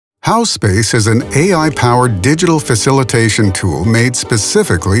Howspace is an AI-powered digital facilitation tool made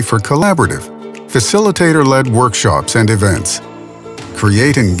specifically for collaborative, facilitator-led workshops and events.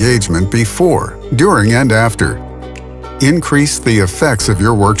 Create engagement before, during, and after. Increase the effects of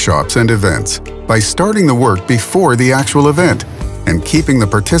your workshops and events by starting the work before the actual event and keeping the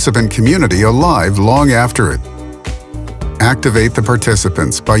participant community alive long after it. Activate the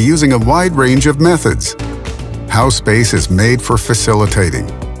participants by using a wide range of methods. Howspace is made for facilitating,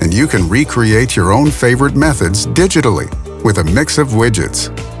 and you can recreate your own favorite methods digitally with a mix of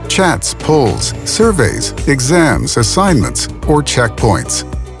widgets, chats, polls, surveys, exams, assignments, or checkpoints.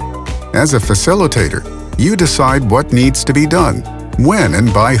 As a facilitator, you decide what needs to be done, when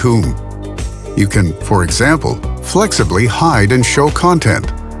and by whom. You can, for example, flexibly hide and show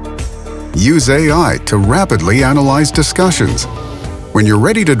content. Use AI to rapidly analyze discussions. When you're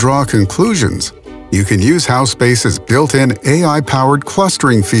ready to draw conclusions, you can use Howspace's built-in AI-powered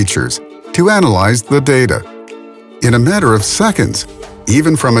clustering features to analyze the data. In a matter of seconds,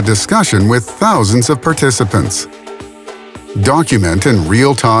 even from a discussion with thousands of participants. Document in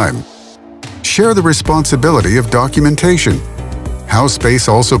real time. Share the responsibility of documentation. Howspace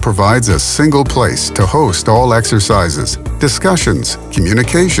also provides a single place to host all exercises, discussions,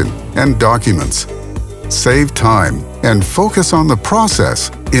 communication, and documents. Save time and focus on the process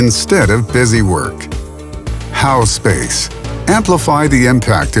instead of busy work. Howspace. Amplify the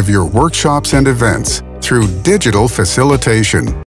impact of your workshops and events through digital facilitation.